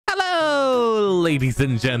ladies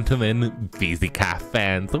and gentlemen, Beezecat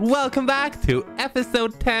fans, welcome back to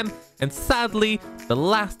episode 10, and sadly, the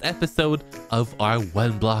last episode of our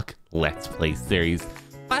one block Let's Play series.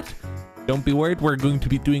 But don't be worried, we're going to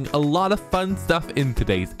be doing a lot of fun stuff in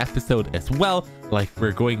today's episode as well, like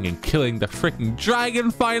we're going and killing the freaking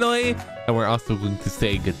dragon finally, and we're also going to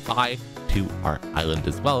say goodbye to our island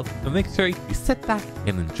as well. So make sure you sit back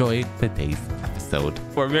and enjoy today's episode.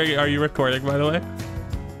 For Mary, are you recording, by the way?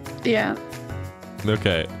 Yeah.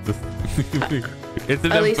 Okay. It's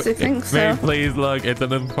an At least I think so. Mary, please look. It's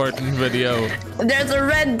an important video. There's a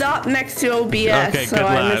red dot next to OBS. Okay, so good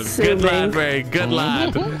I'm lad. assuming. Good lad, Mary. Good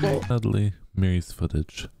lad. Sadly, Mary's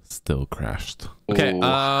footage still crashed. Okay,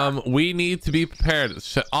 we need to be prepared.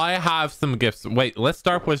 I have some gifts. Wait, let's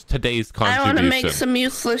start with today's contribution. I want to make some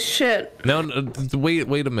useless shit. No,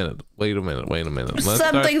 wait a minute. Let's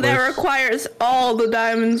Something that requires all the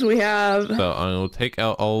diamonds we have. So I will take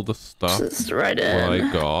out all the stuff Just right in. what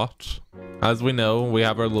I got. As we know, we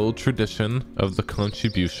have our little tradition of the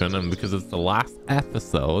contribution, and because it's the last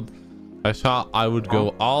episode, I thought I would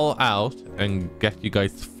go all out and get you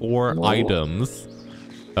guys 4 items.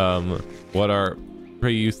 What are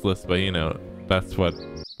pretty useless, but you know, that's what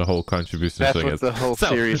the whole contribution thing is. That's what the whole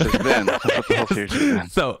series has been. That's what the whole series has been.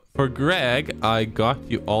 So for Greg, I got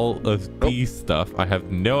you all of these stuff. I have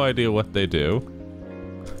no idea what they do.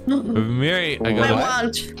 For Mary, I got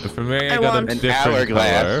a different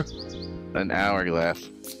color. An hourglass.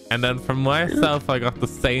 And then for myself, I got the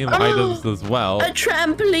same items as well. A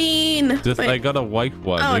trampoline. Just I got a white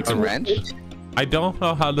one. Oh, It's a wrench. I don't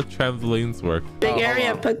know how the trampolines work. Big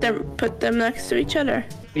area. Put them next to each other.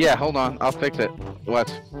 Yeah, hold on. I'll fix it.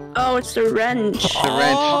 What? Oh, it's the wrench. The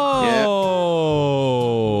wrench.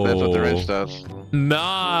 Oh, Yeah. That's what the wrench does.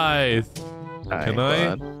 Nice. Can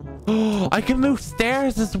I? Oh, I can move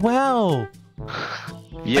stairs as well.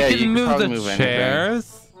 Yeah, I can you move probably the move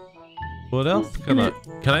chairs. What else can I?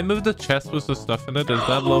 Can I move the chest with the stuff in it? Is that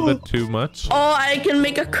a little bit too much? Oh, I can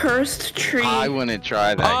make a cursed tree. I wouldn't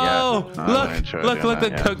try that Oh, yet. look!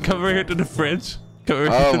 Come over here to the fridge. Come over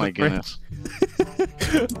here Oh to my the goodness.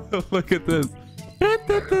 fridge. Look at this.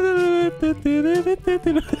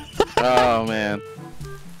 Oh man.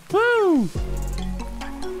 Woo!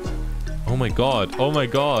 Oh my god! Oh my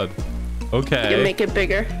god! Okay. You can make it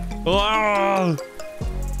bigger. Oh!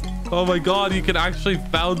 Oh my god, you can actually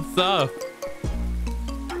bounce up.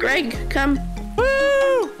 Greg, come.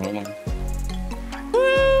 Woo!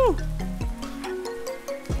 Woo!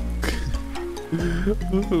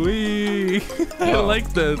 Wee! I like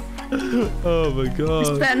this. Oh my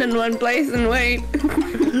god. Stand in one place and wait.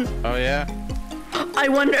 Oh yeah. I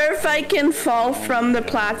wonder if I can fall from the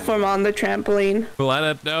platform on the trampoline. Let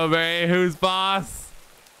it know, Mary. Who's boss?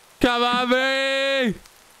 Come on, Mary!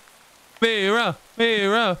 Mira!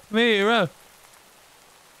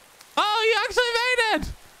 Oh, you actually made it!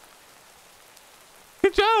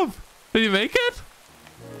 Good job! Did you make it?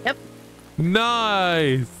 Yep.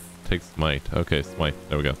 Nice! Take smite. Okay, smite.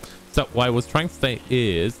 There we go. So what I was trying to say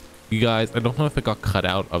is, you guys, I don't know if it got cut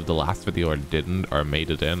out of the last video or didn't, or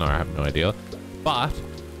made it in, or I have no idea. But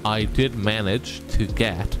I did manage to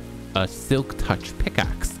get a silk touch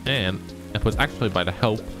pickaxe, and it was actually by the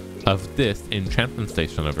help of this enchantment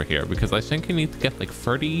station over here, because I think you need to get like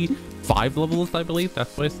 35 levels, I believe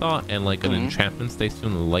that's what I saw, and like an enchantment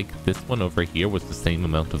station like this one over here was the same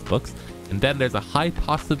amount of books, and then there's a high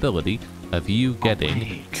possibility of you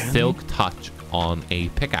getting silk touch on a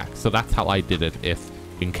pickaxe. So that's how I did it, if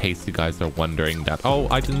in case you guys are wondering that, oh,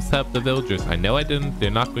 I didn't set up the villagers. I know I didn't.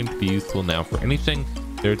 They're not going to be useful now for anything.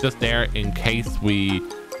 They're just there in case we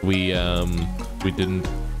didn't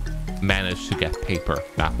manage to get paper.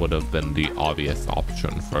 That would have been the obvious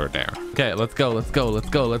option for there. Okay, let's go.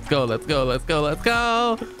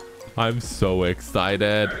 I'm so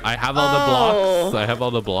excited. I have all the blocks. I have all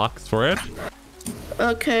the blocks for it.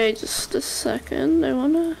 Okay, just a second. I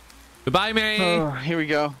wanna. Goodbye, Mary. Oh, here we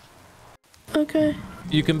go. Okay.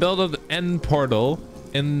 You can build an end portal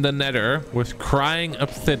in the nether with crying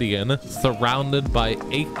obsidian surrounded by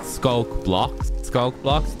 8 skulk blocks,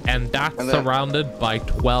 and that's surrounded by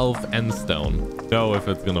 12 endstone. Know if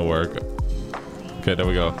it's gonna work. Okay, there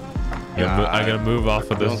we go. I'm gonna move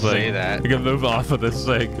off of this thing. Say that. I'm gonna move off of this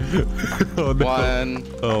thing. Oh no. 1.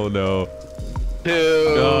 Oh no. 2.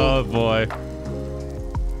 Oh boy.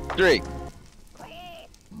 3.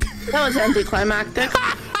 That was anticlimactic.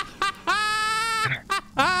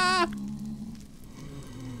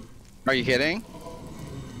 Are you kidding?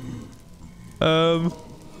 Ow!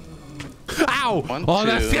 1, Oh, 2,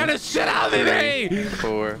 that scared the shit out of me!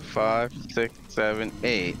 4, 5, 6, 7,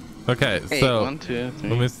 8. Okay, 8. so 1, 2, 3.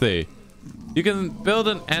 let me see. You can build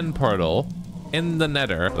an end portal in the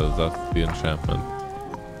nether. So that's the enchantment.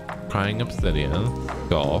 Crying obsidian,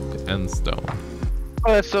 skulk, and stone.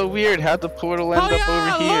 Oh, that's so weird. How'd the portal end up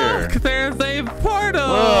over here? Look, there's a portal.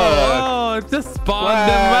 Look. Oh, it just spawned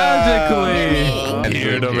in magically. And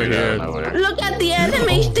Weird over here. Look at the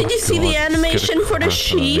animation. Did you see the animation for the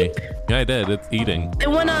sheep? Yeah, I did. It's eating. It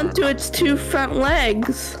went onto its 2 front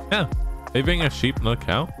legs. Yeah. Are you being a sheep, not a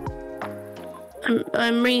cow?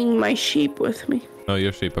 I'm bringing my sheep with me. Oh,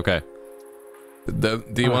 you're sheep. Okay. Do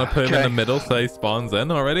you want to put him in the middle so he spawns in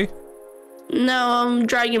already? No, I'm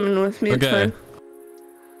dragging him with me. It's Okay. fine.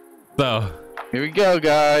 So. Here we go,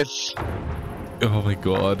 guys. Oh my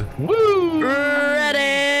god. Woo!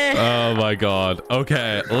 Ready. Oh my god.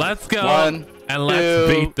 Okay, let's go. 1, and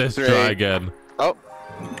let's 2, beat this 3. dragon. Oh.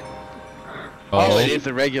 Oh, it is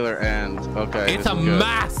a regular end. Okay. It's a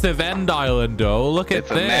massive end island, though. Look at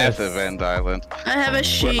this. It's a massive end island. I have a We're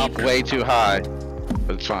sheep. up way too high,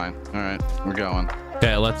 but it's fine. All right, we're going.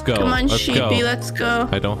 Okay, let's go. Come on, let's sheepy, go. let's go.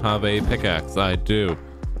 I don't have a pickaxe. I do.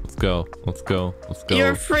 Let's go. Let's go. Let's go.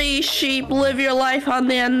 You're free, sheep. Live your life on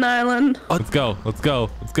the end island. Let's go. Let's go.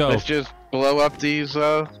 Let's go. Let's just blow up these.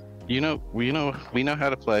 We know how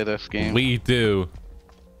to play this game. We do.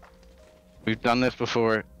 We've done this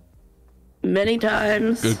before. Many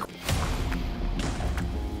times. Good.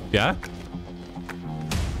 Yeah?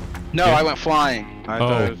 No, Yeah. I went flying. I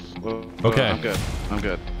thought it was, Okay. I'm good. I'm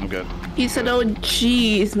good. I'm good. He said, oh,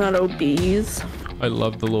 geez, not OBs. I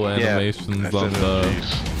love the little Yeah, animations that's on it, the...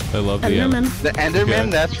 jeez. I love the... Enderman. The Enderman, Okay.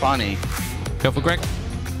 that's funny. Careful, Greg.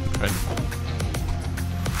 Right.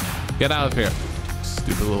 Get out of here.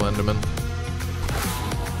 Stupid little Enderman.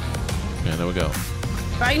 Yeah, there we go.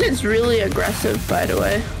 Dragon is really aggressive, by the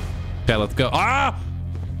way. Okay, let's go. Ah!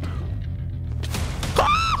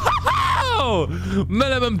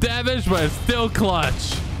 Minimum damage, but it's still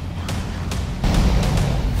clutch.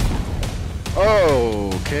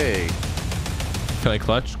 Okay. Can I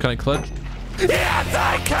clutch? Can I clutch? Yes,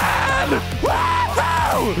 I can!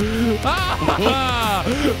 Woohoo! Ah!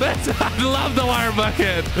 I love the water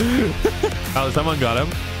bucket. Oh, someone got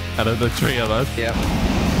him out of the 3 of us. Yep.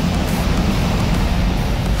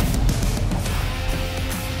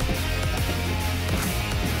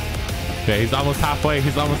 Okay, he's almost halfway.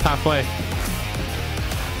 He's almost halfway.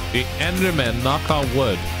 The Endermen, knock on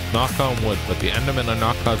wood, but the Endermen are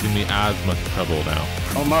not causing me as much trouble now.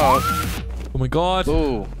 Almost. Oh my god.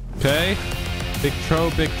 Ooh. Okay. Big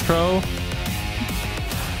tro, big tro.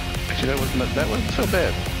 Actually, that wasn't so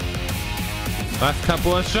bad. Last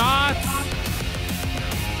couple of shots.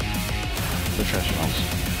 Professionals.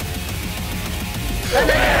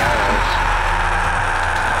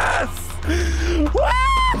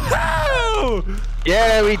 Woohoo!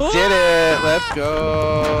 Yeah, we did it. Let's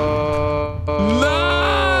go.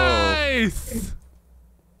 Nice!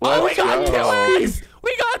 Oh, we got 2 eggs!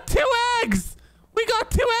 We got 2 eggs! We got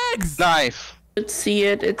 2 eggs! Nice. Let's see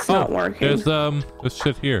it. It's not working. There's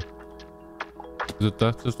shit here. Is it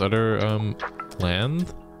that just other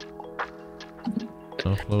land?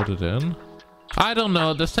 Uploaded in? I don't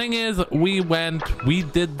know. The thing is, we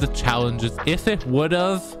did the challenges. If it would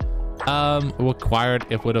have required,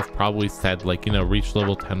 it would have probably said, like, you know, reach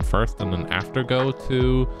level 10 first and then after go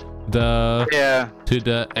to the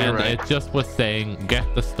and right. it just was saying get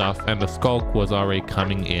the stuff, and the skulk was already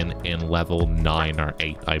coming in level 9 or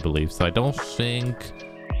 8, I believe. So I don't think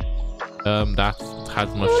that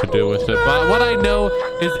has much to do with it. But what I know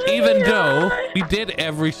is, even though we did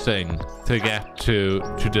everything to get to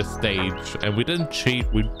this stage and we didn't cheat,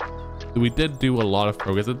 we did do a lot of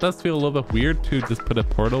progress. It does feel a little bit weird to just put a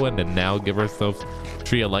portal in and now give ourselves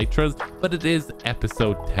 3 elytras, but it is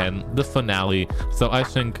episode 10, the finale, so I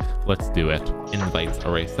think let's do it. Invites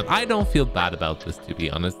erased, and I don't feel bad about this, to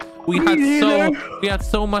be honest. We had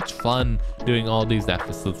so much fun doing all these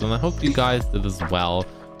episodes, and I hope you guys did as well.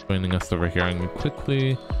 Joining us over here, I'm gonna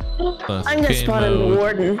quickly I'm gonna spawn in the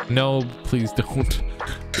warden. No, please don't.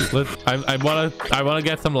 I wanna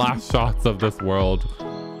get some last shots of this world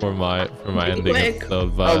for my ending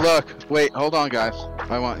episode. Oh look, wait, hold on, guys.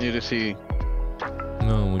 I want you to see.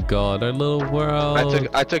 Oh my god, our little world.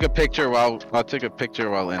 I took a picture while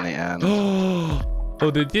in the end.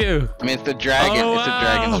 Oh, did you? I mean, it's the dragon. Oh, it's a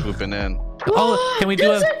dragon swooping in. Oh, can we do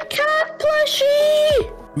There's a cat plushie.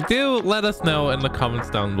 Do let us know in the comments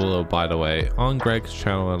down below, by the way, on Greg's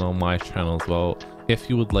channel and on my channel as well, if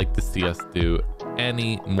you would like to see us do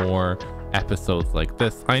any more episodes like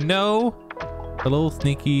this. I know a little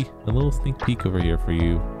sneak peek over here for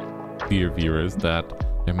you, dear viewers, that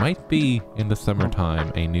there might be in the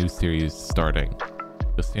summertime a new series starting.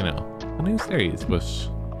 Just, you know, a new series with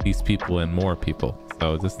these people and more people.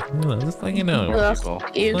 So just let you know.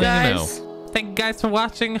 You guys. thank you guys for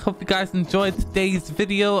watching. Hope you guys enjoyed today's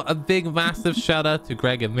video. A big massive shout out to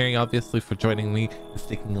Greg and Mary, obviously, for joining me and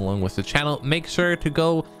sticking along with the channel. Make sure to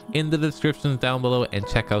go in the description down below and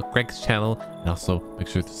check out Greg's channel, and also make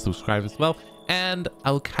sure to subscribe as well. And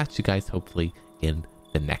I'll catch you guys hopefully in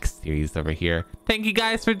the next series over here. Thank you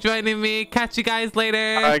guys for joining me. Catch you guys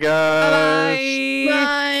later. Bye, guys. Bye.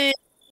 Bye.